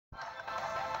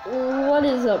What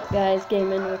is up, guys?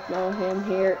 Gaming with Mohan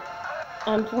here.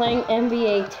 I'm playing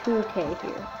NBA 2K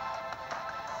here.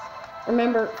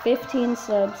 Remember, 15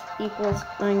 subs equals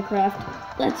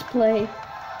Minecraft. Let's play.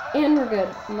 And we're good.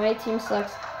 My team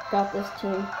sucks. Got this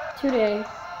team. Today,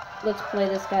 let's play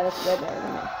this guy that's way better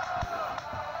than me.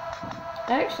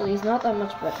 Actually, he's not that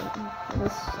much better.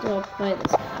 Let's still play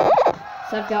this guy.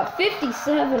 So I've got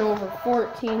 57 over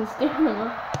 14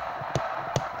 stamina.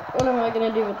 What am I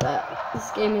gonna do with that?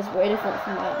 This game is way different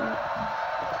from Madden.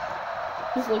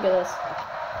 Just look at this.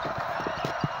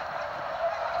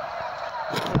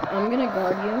 I'm gonna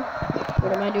guard you.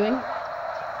 What am I doing?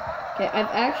 Okay, I've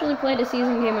actually played a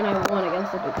season game and I won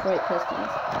against the Detroit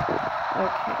Pistons.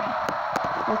 Okay.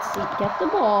 Let's see. Get the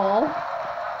ball.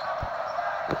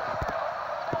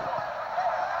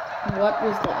 What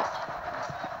was that?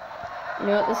 You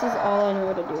know what? This is all I know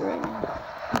how to do right now.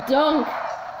 Dunk!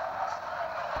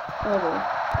 Oh boy.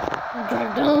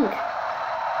 Drive dunk!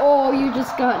 Oh, you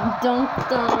just got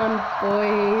dunked on,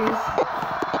 boys.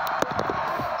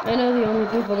 I know the only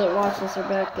people that watch this are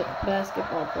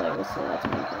basketball players, so that's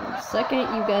my problem. Second,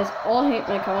 you guys all hate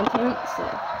my content, so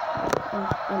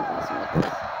I'm awesome at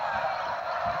this.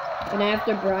 And I have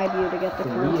to bribe you to get the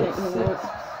content you want.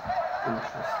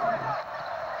 Interesting.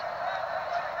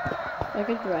 I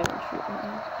could drive and shoot right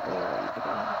now. Oh my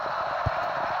god.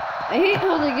 I hate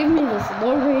how they give me this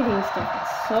low rating stuff.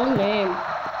 It's so lame.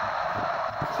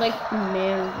 It's like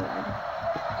man bread.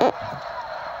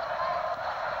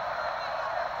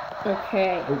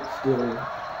 Okay. It's still.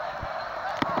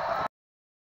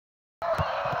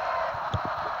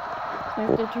 I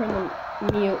have to turn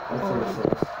the mute on.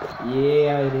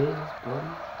 Yeah, it is,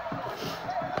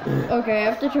 buddy. Okay, I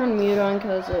have to turn mute on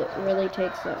because it really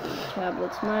takes up the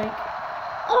tablet's mic.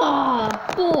 Oh,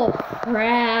 bull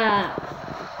crap.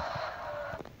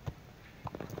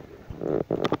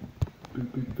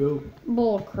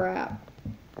 Bull crap.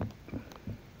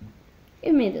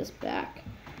 Give me this back.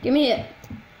 Give me it.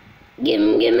 Give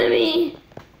me.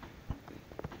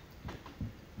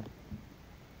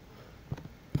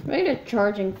 If I get a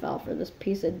charging foul for this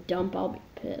piece of dump, I'll be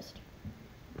pissed.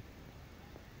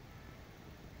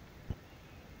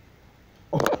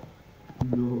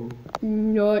 No.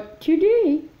 Not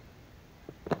today.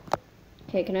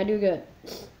 Okay, can I do good?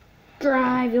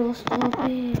 Drive, you're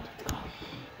stupid.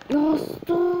 You're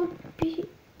stupid.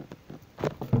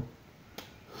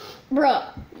 Bruh,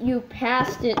 you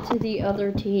passed it to the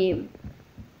other team.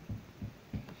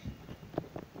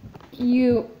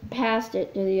 You passed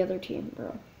it to the other team,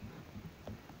 bro.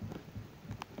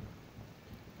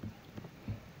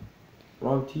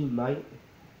 Wrong team, mate.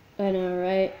 I know,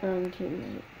 right? Wrong team,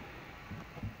 mate.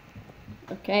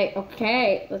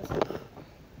 Okay, let's.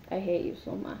 I hate you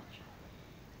so much.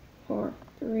 4,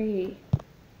 3,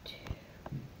 2.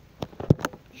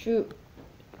 Shoot.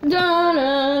 Da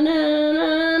na na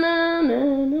na na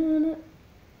na na.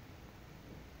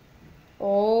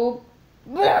 Oh.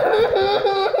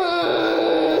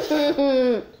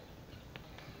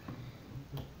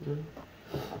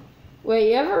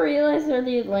 Wait, you ever realize they're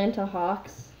the Atlanta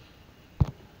Hawks?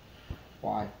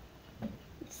 Why?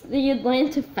 It's the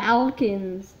Atlanta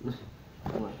Falcons.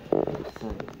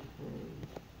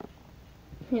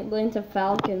 The Atlanta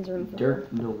Falcons are in Dirk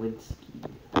Nowitzki.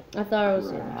 I thought it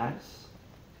was. Grass.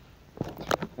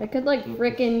 I could like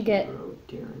frickin' get.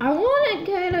 Darren. I want to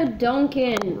get a dunk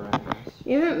in. Grass.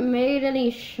 You haven't made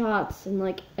any shots in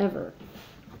like ever.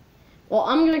 Well,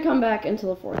 I'm gonna come back into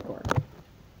the fourth quarter.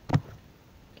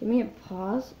 Give me a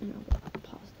pause and I'll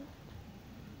pause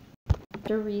that.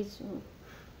 To resume.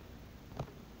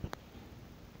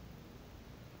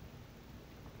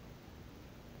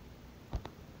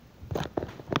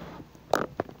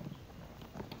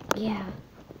 Yeah.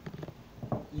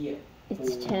 Yeah.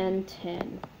 It's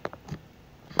 10:10.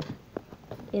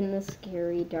 In the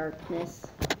scary darkness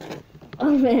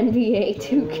of NBA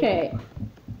 2K.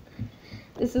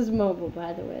 This is mobile,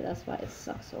 by the way. That's why it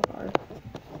sucks so hard.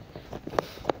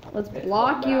 Let's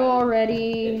block you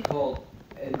already. It's called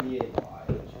NBA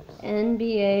Live.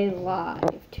 NBA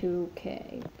Live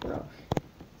 2K, bro.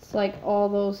 It's like all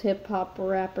those hip-hop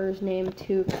rappers named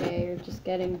 2K are just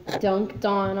getting dunked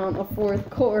on the fourth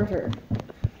quarter.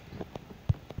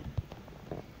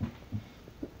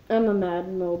 I'm a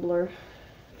Madden Mobler,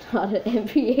 not an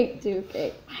NBA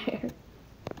 2K player.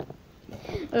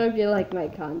 I hope you like my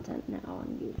content now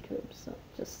on YouTube, so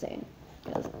just saying.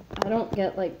 Because I don't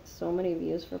get like so many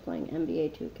views for playing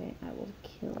NBA 2K. I will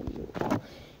kill you all.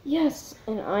 Yes,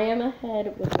 and I am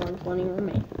ahead with 120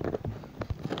 remaining.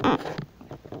 I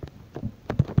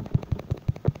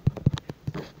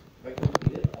can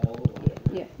beat it all the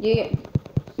way. Yeah.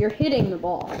 You're hitting the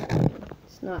ball.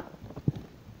 It's not.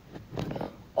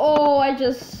 Oh, I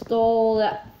just stole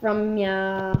that from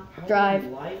ya. How Drive.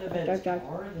 many live events Drive.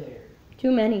 are there?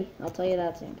 Too many. I'll tell you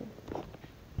that, Santa.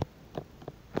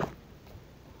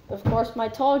 Of course, my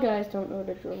tall guys don't know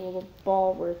to dribble the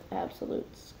ball worth absolute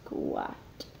squat.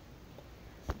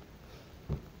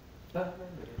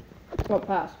 Oh,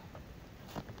 pass.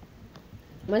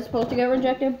 Am I supposed to get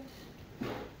rejected?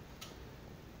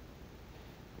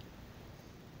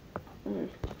 Mm.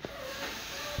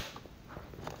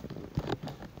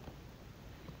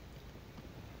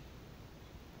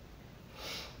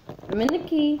 I'm in the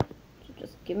key, so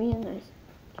just give me a nice,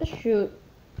 just shoot.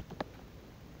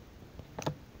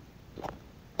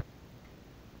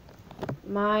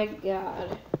 My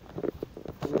God.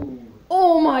 Ooh.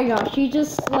 Oh my gosh, he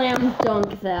just slam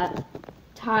dunked that.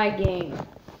 Tie game.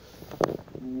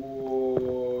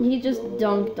 Whoa, He just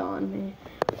dunked on me.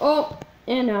 Oh,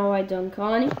 and now I dunk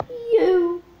on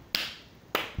you.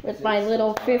 With my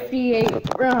little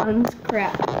 58 runs.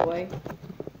 Crap, boy.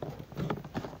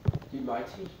 Dude, my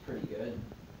team's pretty good.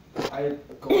 I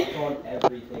have gold on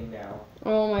everything now.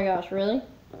 Oh my gosh, really?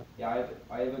 Yeah,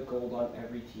 I have a gold on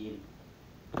every team.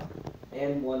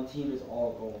 And one team is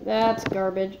all gold. That's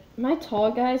garbage. My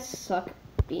tall guys suck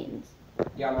beans.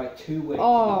 Yeah, my two-way team is Oh,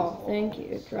 all thank golds.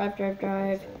 you. Drive, drive,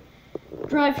 drive.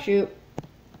 Drive, shoot.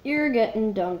 You're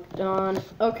getting dunked on.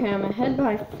 Okay, I'm ahead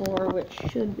by 4, which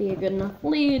should be a good enough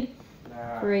lead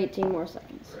Nah, for 18 more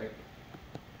seconds. frick.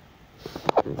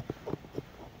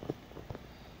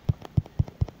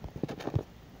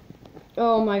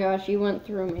 Oh my gosh, you went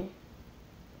through me.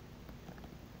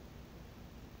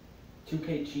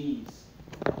 2K cheese.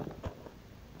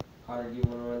 Connor, do you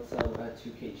want to run some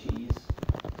 2K cheese?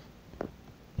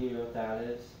 Do you know what that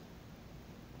is?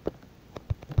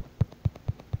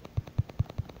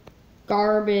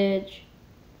 Garbage.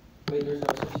 Wait, there's no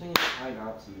such thing as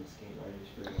timeouts in this game.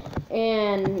 I just realized.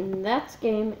 And that's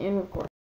game and record.